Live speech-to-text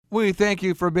We thank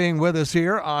you for being with us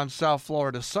here on South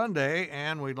Florida Sunday,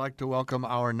 and we'd like to welcome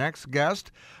our next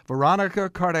guest, Veronica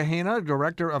Cartagena,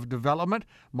 Director of Development,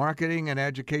 Marketing, and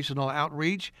Educational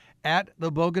Outreach at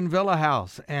the Bougainvilla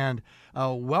House. And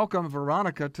welcome,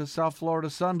 Veronica, to South Florida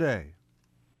Sunday.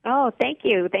 Oh, thank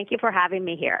you. Thank you for having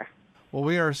me here. Well,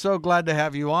 we are so glad to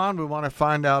have you on. We want to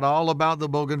find out all about the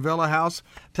Bougainvilla House.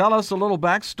 Tell us a little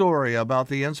backstory about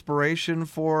the inspiration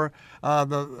for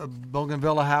the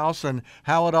Bougainvilla House and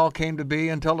how it all came to be,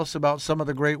 and tell us about some of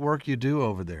the great work you do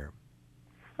over there.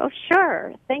 Oh,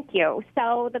 sure. Thank you.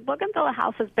 So the Bougainvilla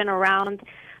House has been around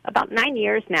about 9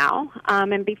 years now,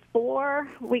 and before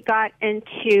we got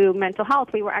into mental health,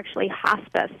 we were actually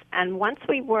hospice. And once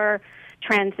we were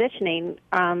transitioning,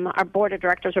 our board of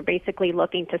directors were basically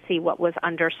looking to see what was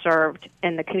underserved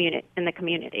in the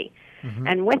community. Mm-hmm.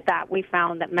 And with that, we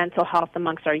found that mental health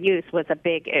amongst our youth was a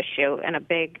big issue and a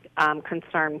big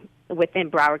concern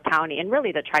within Broward County and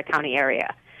really the Tri-County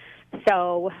area.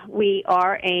 So we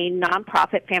are a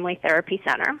nonprofit family therapy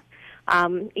center.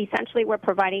 Essentially, we're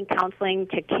providing counseling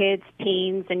to kids,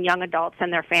 teens, and young adults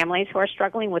and their families who are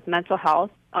struggling with mental health,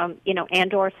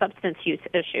 and/or substance use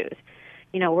issues.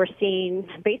 We're seeing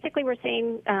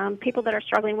people that are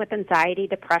struggling with anxiety,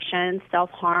 depression,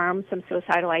 self-harm, some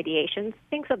suicidal ideations,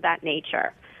 things of that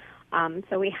nature.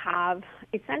 So we have,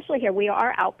 essentially here, we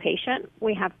are outpatient.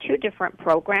 We have two different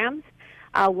programs.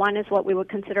 One is what we would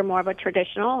consider more of a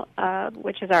traditional,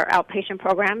 which is our outpatient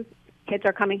program. Kids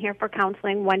are coming here for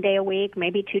counseling 1 day a week,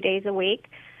 maybe 2 days a week.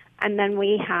 And then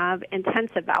we have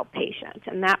intensive outpatient.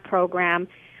 And that program,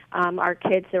 our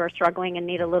kids that are struggling and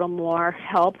need a little more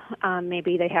help,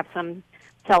 maybe they have some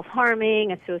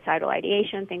self-harming and suicidal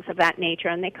ideation, things of that nature,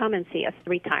 and they come and see us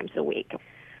 3 times a week.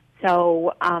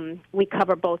 So we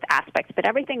cover both aspects, but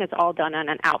everything is all done on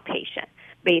an outpatient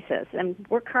basis. And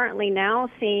we're currently now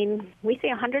see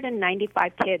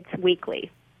 195 kids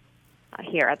weekly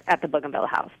here at the Bougainvilla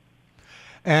House.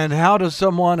 And how does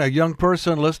someone, a young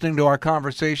person listening to our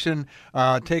conversation,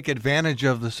 take advantage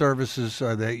of the services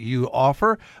that you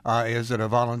offer? Is it a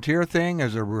volunteer thing?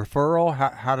 Is it a referral?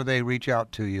 How do they reach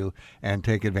out to you and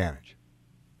take advantage?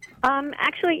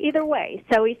 Actually, either way.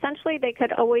 So essentially, they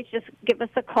could always just give us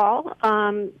a call.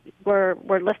 We're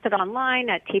listed online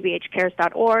at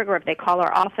tbhcares.org, or if they call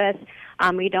our office,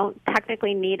 we don't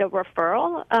technically need a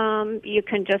referral. You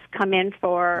can just come in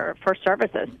for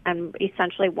services, and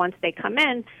essentially once they come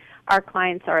in, our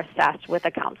clients are assessed with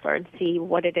a counselor and see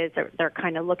what it is they're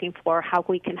kind of looking for, how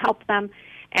we can help them,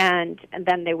 and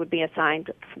then they would be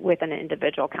assigned with an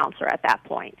individual counselor at that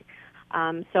point.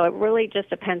 So it really just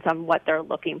depends on what they're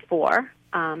looking for.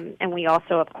 And we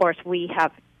also, of course, we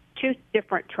have 2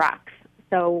 different tracks.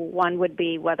 So one would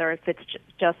be whether if it's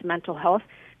just mental health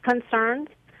concerns,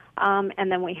 and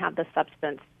then we have the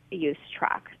substance use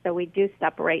track. So we do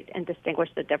separate and distinguish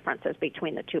the differences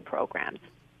between the 2 programs.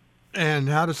 And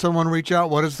how does someone reach out?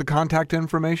 What is the contact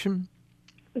information?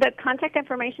 The contact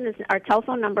information is, our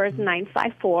telephone number is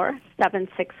 954-764-7337,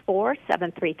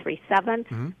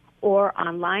 mm-hmm. or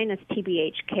online is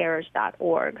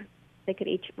tbhcares.org. They could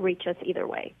each reach us either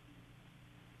way.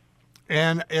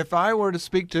 And if I were to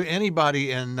speak to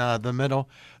anybody in the mental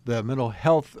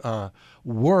health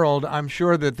world, I'm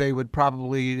sure that they would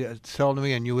probably tell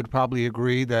me, and you would probably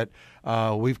agree, that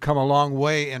we've come a long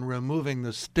way in removing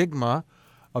the stigma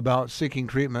about seeking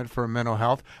treatment for mental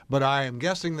health. But I am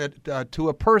guessing that to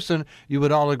a person, you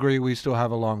would all agree we still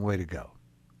have a long way to go.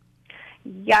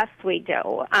 Yes, we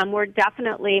do. We're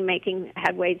definitely making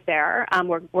headways there.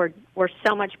 We're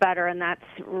so much better, and that's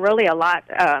really a lot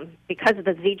because of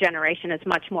the Z generation is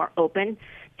much more open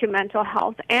to mental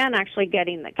health and actually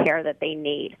getting the care that they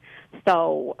need.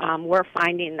 So we're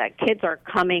finding that kids are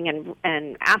coming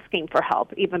and asking for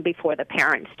help even before the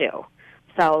parents do.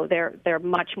 So they're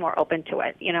much more open to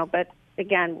it, But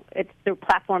again, it's through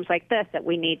platforms like this that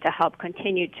we need to help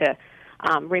continue to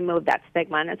remove that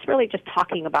stigma, and it's really just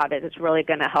talking about it is really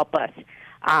going to help us,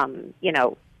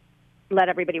 let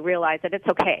everybody realize that it's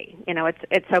okay.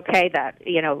 It's okay that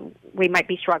we might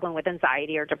be struggling with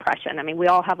anxiety or depression. I mean, we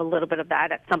all have a little bit of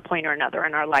that at some point or another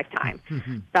in our lifetime.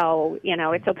 Mm-hmm. So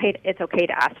it's okay. It's okay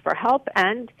to ask for help,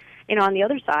 and on the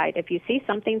other side, if you see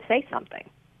something, say something.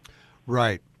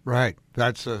 Right.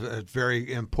 That's a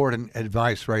very important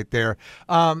advice right there.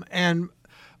 And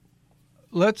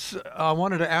I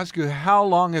wanted to ask you, how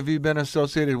long have you been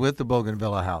associated with the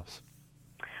Bougainvilla House?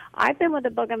 I've been with the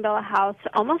Bougainvilla House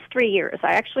almost 3 years.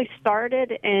 I actually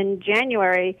started in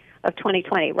January of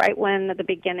 2020, right when the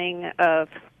beginning of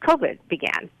COVID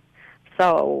began.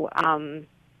 So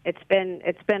it's been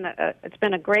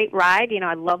a great ride.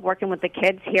 I love working with the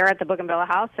kids here at the Bougainvilla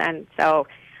House, and so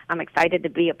I'm excited to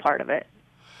be a part of it.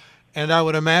 And I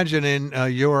would imagine in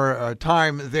your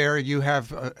time there, you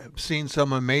have seen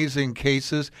some amazing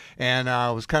cases. And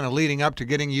I was kind of leading up to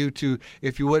getting you to,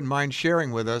 if you wouldn't mind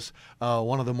sharing with us,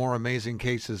 one of the more amazing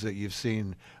cases that you've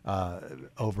seen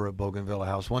over at Bougainvilla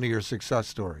House, one of your success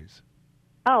stories.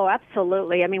 Oh,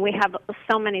 absolutely. I mean, we have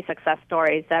so many success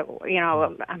stories that,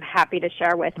 I'm happy to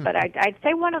share with. But I'd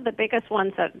say one of the biggest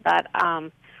ones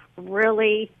that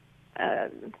really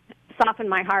softened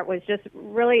my heart was just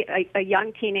really a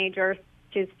young teenager.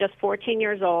 She's just 14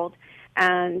 years old,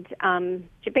 and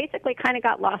she basically kind of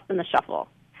got lost in the shuffle.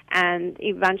 And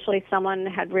eventually someone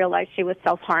had realized she was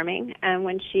self-harming, and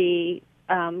when she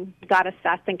got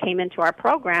assessed and came into our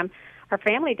program, her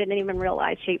family didn't even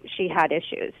realize she had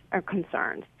issues or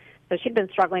concerns. So she'd been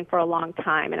struggling for a long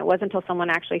time, and it wasn't until someone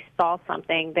actually saw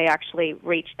something they actually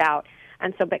reached out.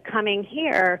 And so, but coming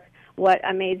here, what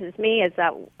amazes me is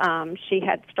that she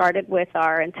had started with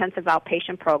our intensive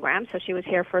outpatient program, so she was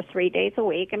here for 3 days a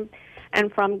week,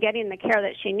 and from getting the care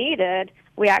that she needed,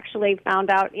 we actually found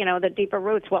out, the deeper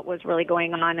roots, what was really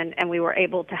going on, and we were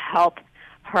able to help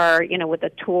her, with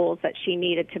the tools that she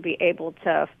needed to be able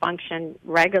to function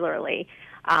regularly.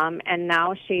 And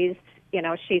now she's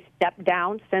stepped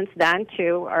down since then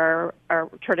to our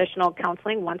traditional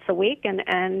counseling once a week,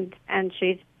 and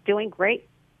she's doing great.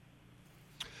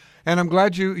 And I'm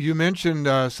glad you mentioned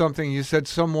something. You said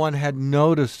someone had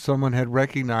noticed, someone had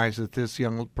recognized that this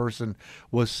young person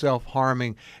was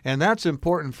self-harming. And that's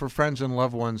important for friends and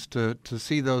loved ones to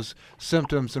see those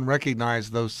symptoms and recognize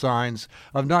those signs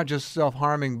of not just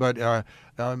self-harming, but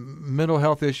mental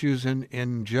health issues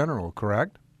in general,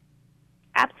 correct?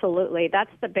 Absolutely. That's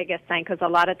the biggest thing, because a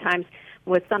lot of times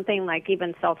with something like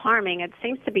even self-harming, it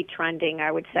seems to be trending,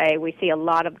 I would say. We see a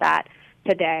lot of that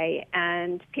today,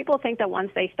 and people think that once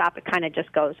they stop, it kind of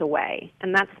just goes away.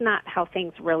 And that's not how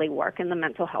things really work in the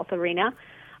mental health arena.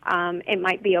 It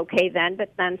might be okay then,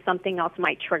 but then something else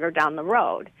might trigger down the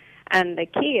road. And the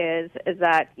key is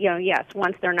that, yes,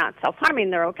 once they're not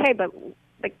self-harming, they're okay, but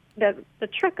the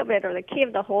trick of it, or the key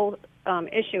of the whole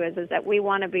issue is that we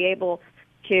want to be able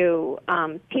to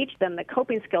teach them the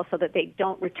coping skills so that they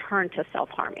don't return to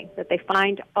self-harming, that they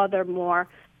find other more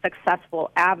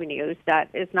successful avenues that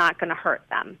is not going to hurt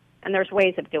them. And there's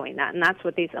ways of doing that, and that's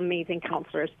what these amazing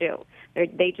counselors do.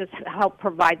 They just help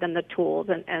provide them the tools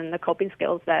and the coping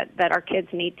skills that our kids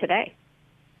need today.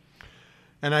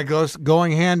 And I goes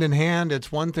going hand in hand.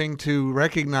 It's one thing to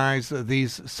recognize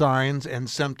these signs and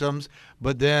symptoms,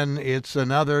 but then it's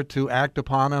another to act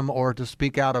upon them or to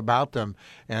speak out about them.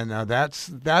 And that's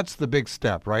the big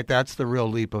step, right? That's the real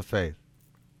leap of faith.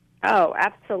 Oh,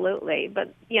 absolutely.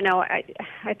 But,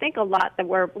 I think a lot that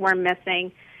we're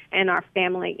missing in our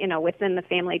family, within the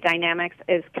family dynamics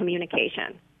is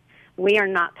communication. We are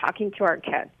not talking to our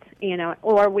kids,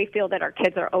 or we feel that our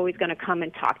kids are always going to come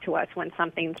and talk to us when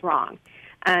something's wrong.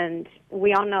 And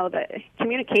we all know that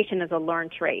communication is a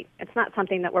learned trait. It's not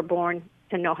something that we're born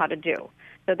to know how to do.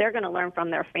 So they're going to learn from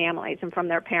their families and from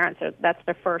their parents. That's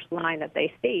the first line that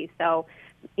they see. So,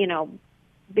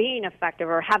 being effective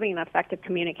or having an effective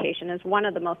communication is one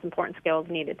of the most important skills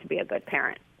needed to be a good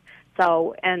parent.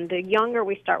 So, and the younger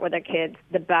we start with our kids,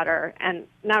 the better. And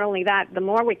not only that, the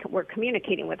more we're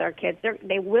communicating with our kids,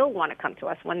 they will want to come to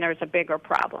us when there's a bigger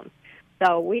problem.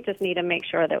 So we just need to make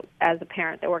sure that as a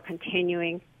parent that we're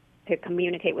continuing to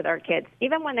communicate with our kids,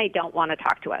 even when they don't want to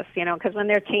talk to us, because when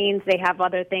they're teens, they have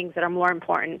other things that are more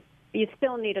important. You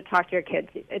still need to talk to your kids.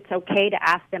 It's okay to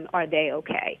ask them, are they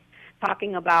okay?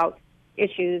 Talking about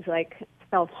issues like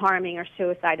self-harming or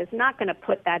suicide is not going to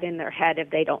put that in their head if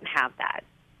they don't have that.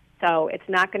 So it's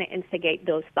not going to instigate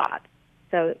those thoughts.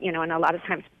 So, and a lot of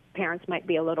times parents might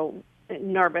be a little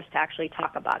nervous to actually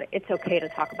talk about it. It's okay to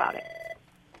talk about it.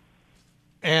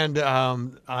 And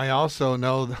I also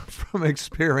know from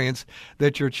experience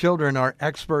that your children are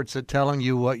experts at telling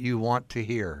you what you want to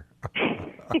hear.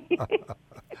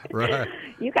 Right.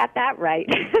 You got that right.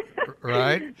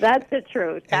 Right. That's the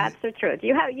truth. That's the truth.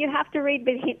 You have to read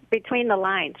between the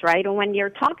lines, right? And when you're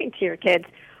talking to your kids,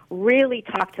 really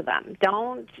talk to them.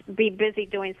 Don't be busy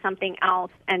doing something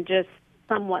else and just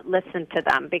somewhat listen to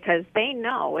them, because they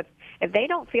know if they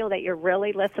don't feel that you're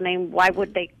really listening, why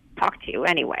would they talk to you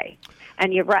anyway?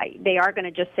 And you're right. They are going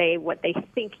to just say what they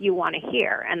think you want to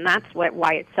hear, and that's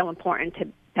why it's so important to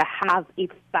have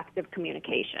effective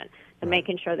communication, to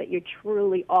making sure that you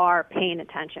truly are paying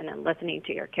attention and listening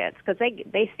to your kids, because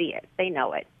they see it, they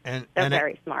know it, they're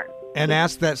very smart. And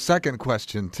ask that second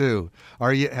question too.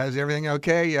 Has everything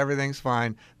okay? Everything's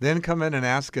fine. Then come in and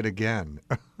ask it again.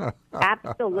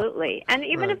 Absolutely. And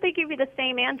even if they give you the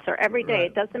same answer every day,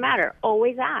 it doesn't matter.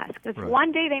 Always ask. Because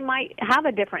one day they might have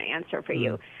a different answer for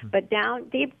you. But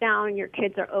deep down, your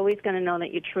kids are always going to know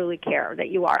that you truly care, that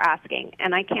you are asking.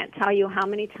 And I can't tell you how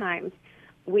many times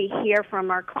we hear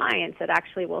from our clients that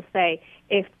actually will say,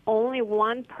 if only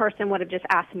one person would have just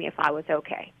asked me if I was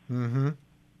okay.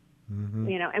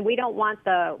 You know, and we don't want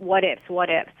the what ifs.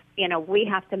 You know, we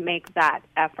have to make that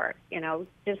effort. You know,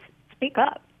 just speak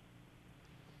up.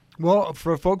 Well,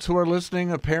 for folks who are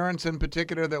listening, parents in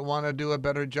particular that want to do a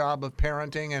better job of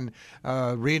parenting and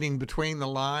reading between the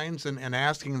lines and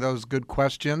asking those good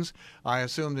questions, I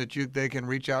assume that they can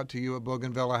reach out to you at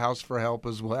Bougainvilla House for help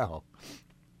as well.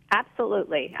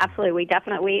 Absolutely. We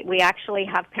actually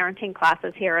have parenting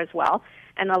classes here as well,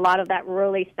 and a lot of that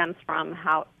really stems from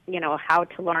how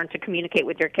to learn to communicate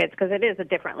with your kids, because it is a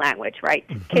different language, right?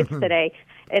 Kids today,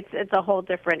 it's a whole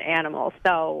different animal.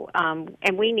 So,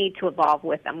 and we need to evolve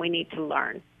with them. We need to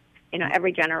learn. You know,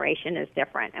 every generation is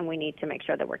different, and we need to make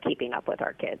sure that we're keeping up with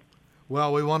our kids.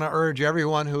 Well, we want to urge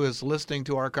everyone who is listening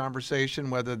to our conversation,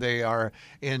 whether they are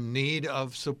in need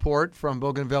of support from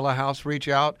Bougainvilla House, reach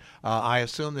out. I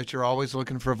assume that you're always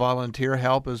looking for volunteer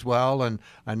help as well, and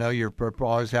I know you're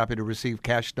always happy to receive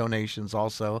cash donations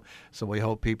also, so we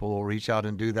hope people will reach out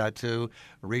and do that too.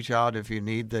 Reach out if you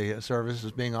need the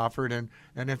services being offered, and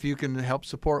if you can help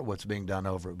support what's being done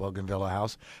over at Bougainvilla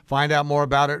House. Find out more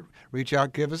about it. Reach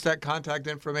out. Give us that contact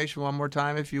information one more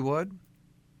time if you would.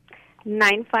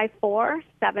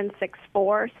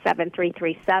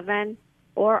 954-764-7337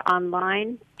 or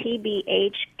online,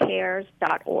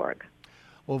 tbhcares.org.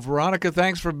 Well, Veronica,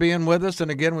 thanks for being with us.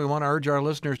 And again, we want to urge our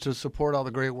listeners to support all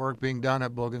the great work being done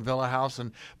at Bougainvilla House.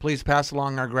 And please pass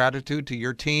along our gratitude to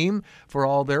your team for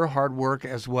all their hard work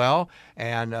as well.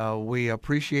 And we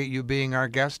appreciate you being our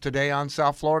guest today on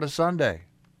South Florida Sunday.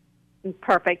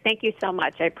 Perfect. Thank you so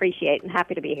much. I appreciate it and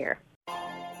happy to be here.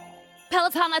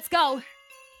 Peloton, let's go.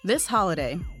 This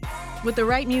holiday, with the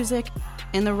right music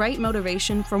and the right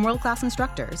motivation from world-class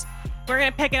instructors, we're going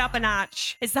to pick it up a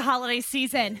notch. It's the holiday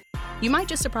season. You might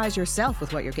just surprise yourself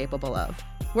with what you're capable of.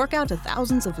 Work out to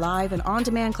thousands of live and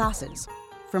on-demand classes,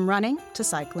 from running to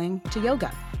cycling to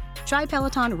yoga. Try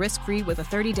Peloton risk-free with a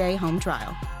 30-day home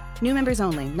trial. New members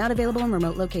only, not available in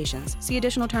remote locations. See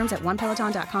additional terms at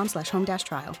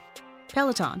onepeloton.com/home-trial.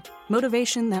 Peloton,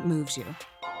 motivation that moves you.